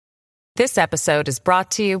This episode is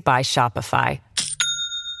brought to you by Shopify.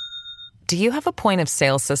 Do you have a point of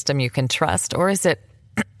sale system you can trust, or is it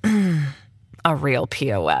a real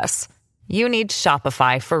POS? You need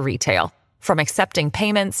Shopify for retail. From accepting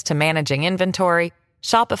payments to managing inventory,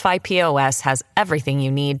 Shopify POS has everything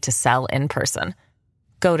you need to sell in person.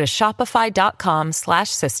 Go to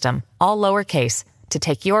shopify.com/system, all lowercase, to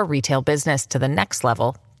take your retail business to the next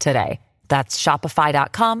level today. That's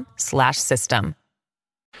shopify.com/system.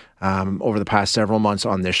 Over the past several months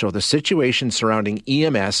on this show, the situation surrounding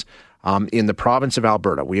EMS in the province of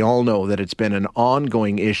Alberta. We all know that it's been an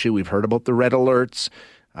ongoing issue. We've heard about the red alerts.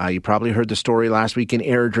 You probably heard the story last week in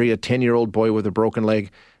Airdrie. A 10-year-old boy with a broken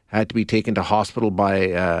leg had to be taken to hospital by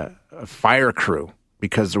a fire crew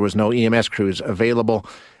because there was no EMS crews available.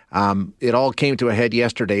 It all came to a head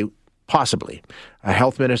yesterday, possibly. A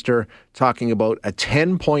health minister talking about a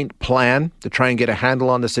 10-point plan to try and get a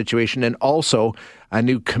handle on the situation, and also a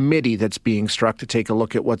new committee that's being struck to take a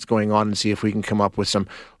look at what's going on and see if we can come up with some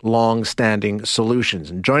long-standing solutions.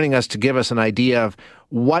 And joining us to give us an idea of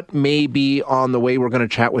what may be on the way, we're going to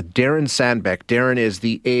chat with Darren Sandbeck. Darren is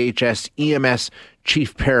the AHS EMS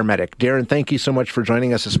Chief Paramedic. Darren, thank you so much for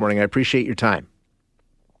joining us this morning. I appreciate your time.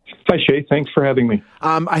 Hi, Shay. Thanks for having me.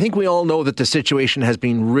 I think we all know that the situation has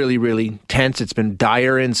been really, really tense. It's been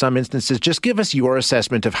dire in some instances. Just give us your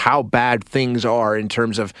assessment of how bad things are in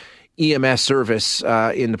terms of EMS service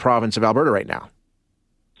in the province of Alberta right now.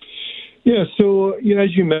 Yeah, so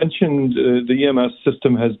as you mentioned, the EMS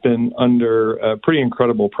system has been under pretty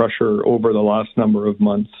incredible pressure over the last number of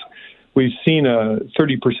months. We've seen a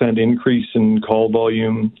 30% increase in call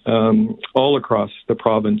volume all across the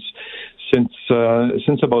province since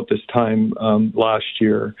about this time last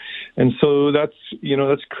year, and so that's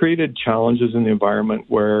created challenges in the environment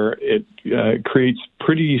where it creates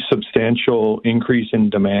pretty substantial increase in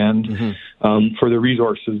demand for the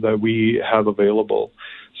resources that we have available.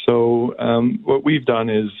 So what we've done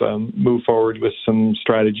is move forward with some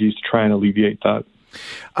strategies to try and alleviate that.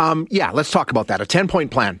 Let's talk about that. A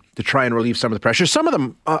 10-point plan to try and relieve some of the pressure. Some of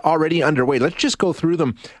them already underway. Let's just go through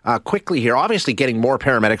them quickly here. Obviously, getting more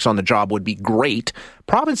paramedics on the job would be great.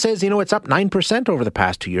 Province says, it's up 9% over the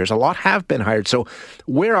past 2 years. A lot have been hired. So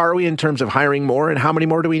where are we in terms of hiring more, and how many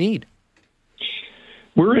more do we need?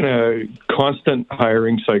 We're in a constant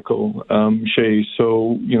hiring cycle, Shay.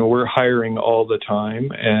 So, we're hiring all the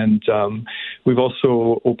time. And we've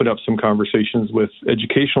also opened up some conversations with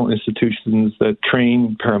educational institutions that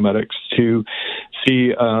train paramedics to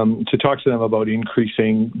talk to them about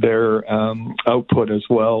increasing their output as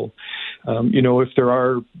well. If there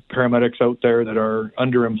are paramedics out there that are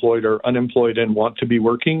underemployed or unemployed and want to be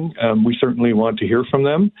working, we certainly want to hear from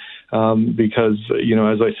them because,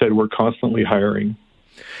 as I said, we're constantly hiring.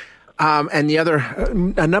 And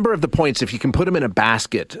a number of the points, if you can put them in a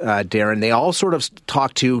basket, Darren, they all sort of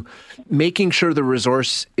talk to making sure the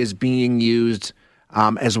resource is being used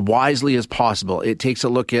as wisely as possible. It takes a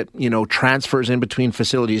look at, transfers in between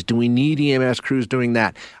facilities. Do we need EMS crews doing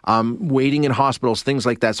that? Waiting in hospitals, things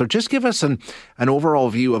like that. So just give us an overall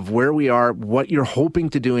view of where we are, what you're hoping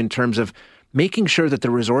to do in terms of making sure that the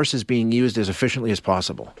resource is being used as efficiently as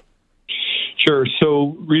possible. Sure.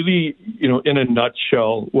 So really, in a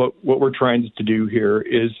nutshell, what we're trying to do here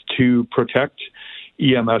is to protect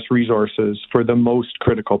EMS resources for the most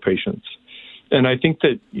critical patients. And I think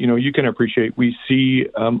that, you can appreciate we see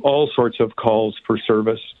all sorts of calls for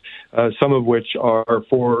service, some of which are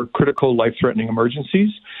for critical life-threatening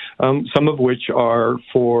emergencies, some of which are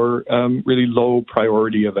for really low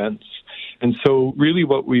priority events. And so really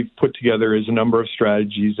what we've put together is a number of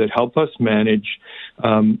strategies that help us manage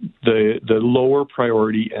the lower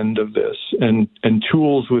priority end of this and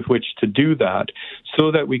tools with which to do that so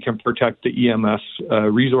that we can protect the EMS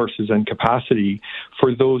resources and capacity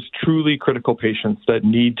for those truly critical patients that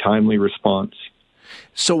need timely response.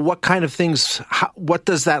 So what kind of things, what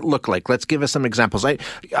does that look like? Let's give us some examples.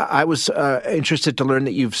 I was interested to learn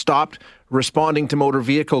that you've stopped responding to motor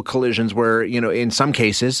vehicle collisions where, in some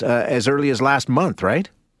cases, as early as last month, right?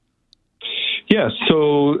 Yes,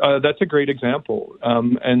 so that's a great example.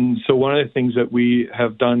 And so one of the things that we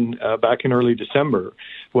have done back in early December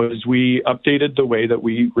was we updated the way that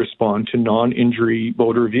we respond to non-injury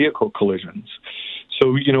motor vehicle collisions.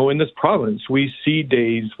 So, in this province, we see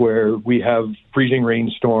days where we have freezing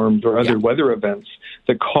rainstorms or other weather events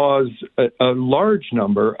that cause a large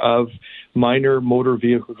number of minor motor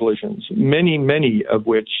vehicle collisions, many of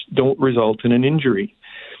which don't result in an injury.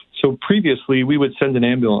 So previously, we would send an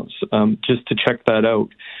ambulance just to check that out.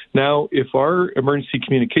 Now, if our emergency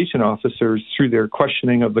communication officers, through their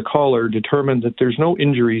questioning of the caller, determine that there's no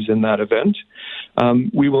injuries in that event,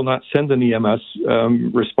 we will not send an EMS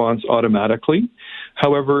response automatically.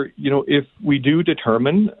 However, if we do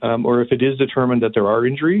determine, or if it is determined that there are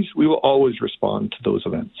injuries, we will always respond to those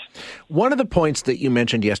events. One of the points that you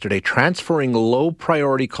mentioned yesterday, transferring low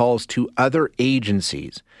priority calls to other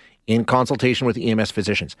agencies in consultation with EMS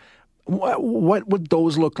physicians. What would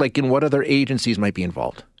those look like, and what other agencies might be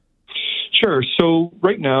involved? Sure. So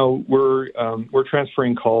right now we're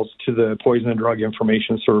transferring calls to the Poison and Drug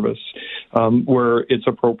Information Service where it's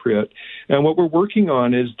appropriate. And what we're working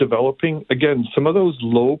on is developing, again, some of those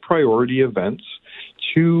low priority events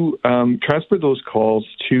to transfer those calls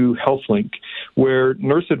to HealthLink, where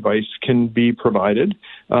nurse advice can be provided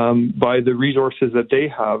by the resources that they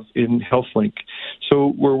have in HealthLink.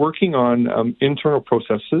 So we're working on internal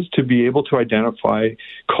processes to be able to identify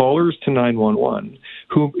callers to 911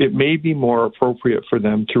 who it may be more appropriate for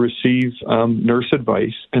them to receive nurse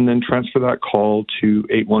advice and then transfer that call to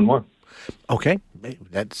 811. Okay,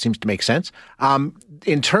 that seems to make sense.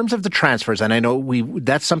 In terms of the transfers, and I know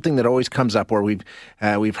that's something that always comes up where we've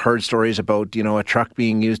heard stories about, a truck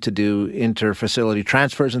being used to do inter-facility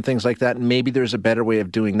transfers and things like that, and maybe there's a better way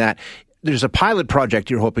of doing that. There's a pilot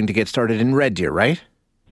project you're hoping to get started in Red Deer, right?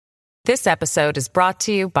 This episode is brought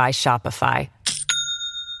to you by Shopify.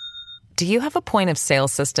 Do you have a point of sale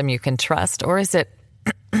system you can trust, or is it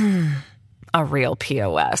a real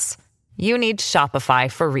POS? You need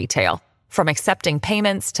Shopify for retail. From accepting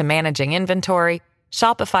payments to managing inventory,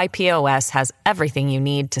 Shopify POS has everything you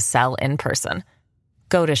need to sell in person.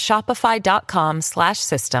 Go to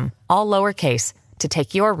shopify.com/system, all lowercase, to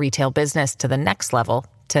take your retail business to the next level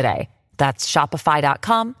today. That's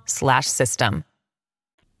shopify.com/system.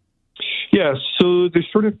 Yeah, so there's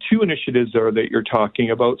sort of two initiatives there that you're talking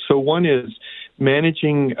about. So one is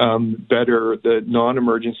managing better the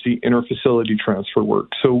non-emergency inter-facility transfer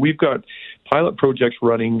work. So we've got pilot projects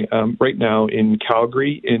running right now in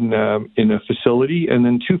Calgary in a facility, and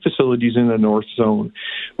then two facilities in the North Zone,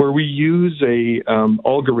 where we use a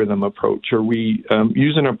algorithm approach, or we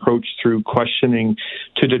use an approach through questioning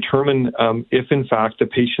to determine if, in fact, the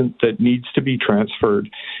patient that needs to be transferred,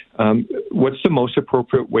 what's the most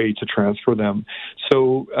appropriate way to transfer them.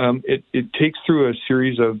 So it takes through a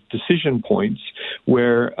series of decision points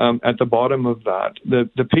where at the bottom of that,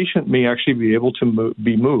 the patient may actually be able to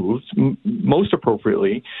be moved most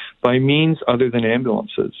appropriately by means other than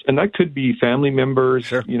ambulances. And that could be family members,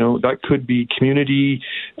 sure. That could be community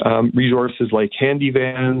resources like handy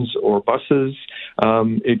vans or buses.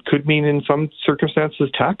 It could mean in some circumstances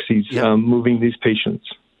taxis moving these patients.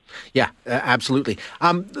 Yeah, absolutely.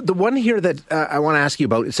 The one here that I want to ask you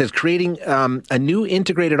about, it says creating a new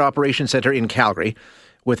integrated operations center in Calgary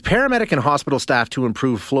with paramedic and hospital staff to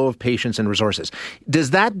improve flow of patients and resources.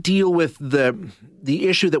 Does that deal with the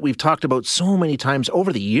issue that we've talked about so many times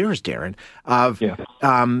over the years, Darren, of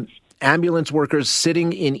ambulance workers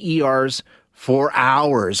sitting in ERs for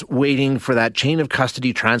hours waiting for that chain of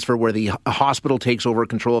custody transfer where the hospital takes over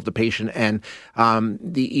control of the patient and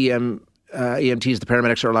the EMTs, the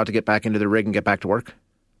paramedics, are allowed to get back into the rig and get back to work?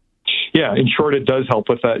 Yeah, in short, it does help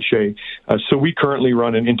with that, Shay. So we currently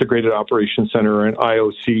run an integrated operations center, or an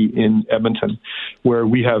IOC, in Edmonton, where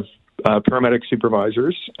we have paramedic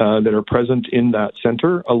supervisors that are present in that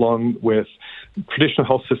center, along with traditional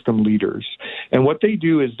health system leaders. And what they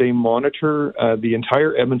do is they monitor the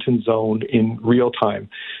entire Edmonton zone in real time.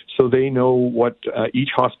 So they know what each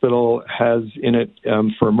hospital has in it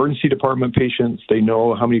for emergency department patients. They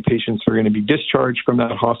know how many patients are going to be discharged from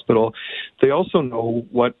that hospital. They also know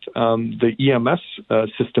what the EMS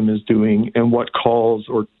system is doing and what calls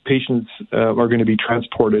or patients are going to be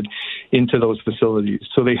transported into those facilities.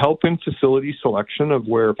 So they help in facility selection of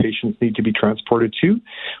where patients need to be transported to,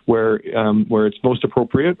 where it's most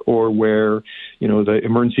appropriate, or where the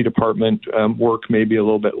emergency department work may be a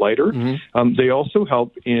little bit lighter. Mm-hmm. They also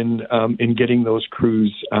help in getting those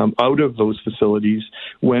crews out of those facilities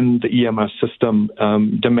when the EMS system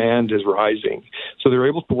demand is rising. So they're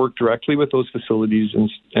able to work directly with those facilities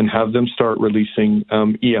and have them start releasing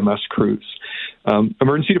EMS crews.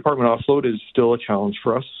 Emergency department offload is still a challenge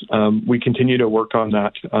for us. We continue to work on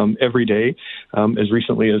that every day, as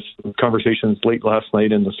recently as conversations late last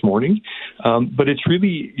night and this morning. But it's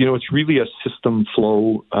really a system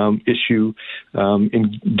flow issue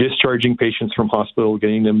in discharging patients from hospital,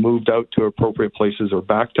 getting them moved out to appropriate places or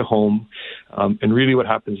back to home. And really what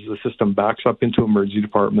happens is the system backs up into emergency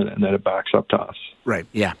department, and then it backs up to us. Right.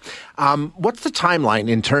 Yeah. What's the timeline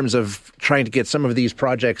in terms of trying to get some of these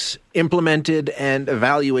projects implemented and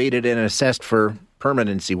evaluated and assessed for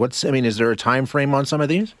permanency? Is there a time frame on some of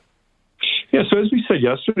these? Yeah, so as we said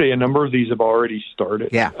yesterday, a number of these have already started.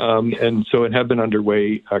 Yeah. And so it have been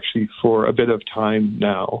underway actually for a bit of time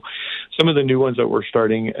now. Some of the new ones that we're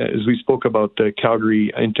starting, as we spoke about the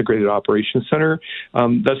Calgary Integrated Operations Center,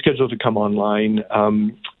 that's scheduled to come online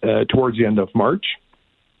towards the end of March.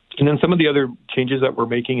 And then some of the other changes that we're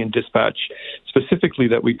making in dispatch, specifically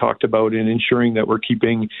that we talked about in ensuring that we're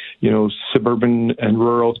keeping, suburban and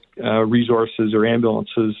rural resources or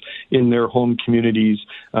ambulances in their home communities,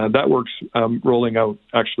 that work's rolling out.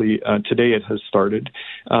 Actually, today it has started.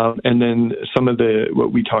 And then some of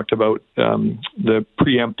what we talked about, the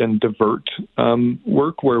preempt and divert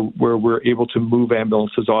work, where we're able to move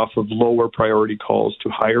ambulances off of lower priority calls to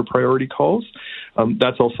higher priority calls.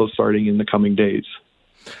 That's also starting in the coming days.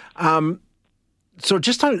 So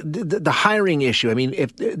just on the hiring issue, I mean,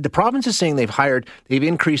 if the province is saying they've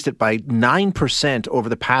increased it by 9% over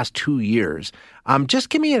the past 2 years. Just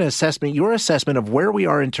give me your assessment of where we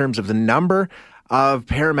are in terms of the number of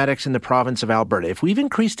paramedics in the province of Alberta. If we've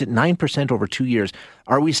increased it 9% over 2 years,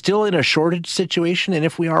 are we still in a shortage situation? And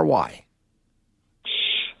if we are, why?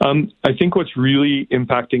 I think what's really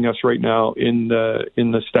impacting us right now in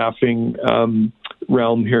the staffing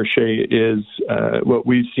realm here, Shay, is what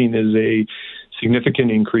we've seen is a significant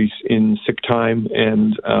increase in sick time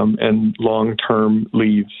and long-term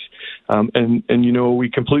leaves. And we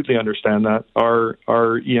completely understand that. Our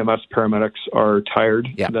EMS paramedics are tired.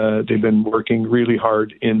 Yeah. They've been working really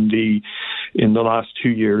hard in the last 2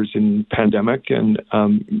 years in pandemic, and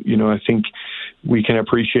I think we can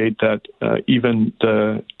appreciate that even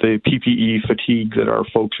the PPE fatigue that our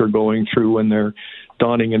folks are going through when they're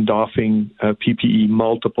donning and doffing PPE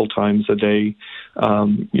multiple times a day.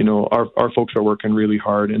 Our folks are working really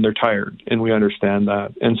hard and they're tired, and we understand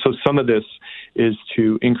that. And so some of this is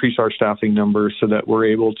to increase our staffing numbers so that we're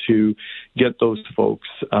able to get those folks,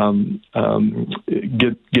 get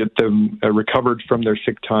them recovered from their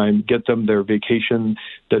sick time, get them their vacation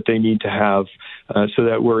that they need to have, so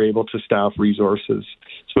that we're able to staff resources.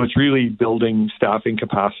 So it's really building staffing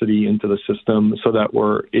capacity into the system so that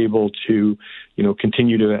we're able to,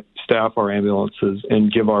 continue to staff our ambulances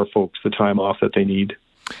and give our folks the time off that they need.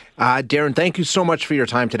 Darren, thank you so much for your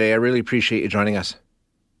time today. I really appreciate you joining us.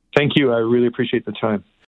 Thank you. I really appreciate the time.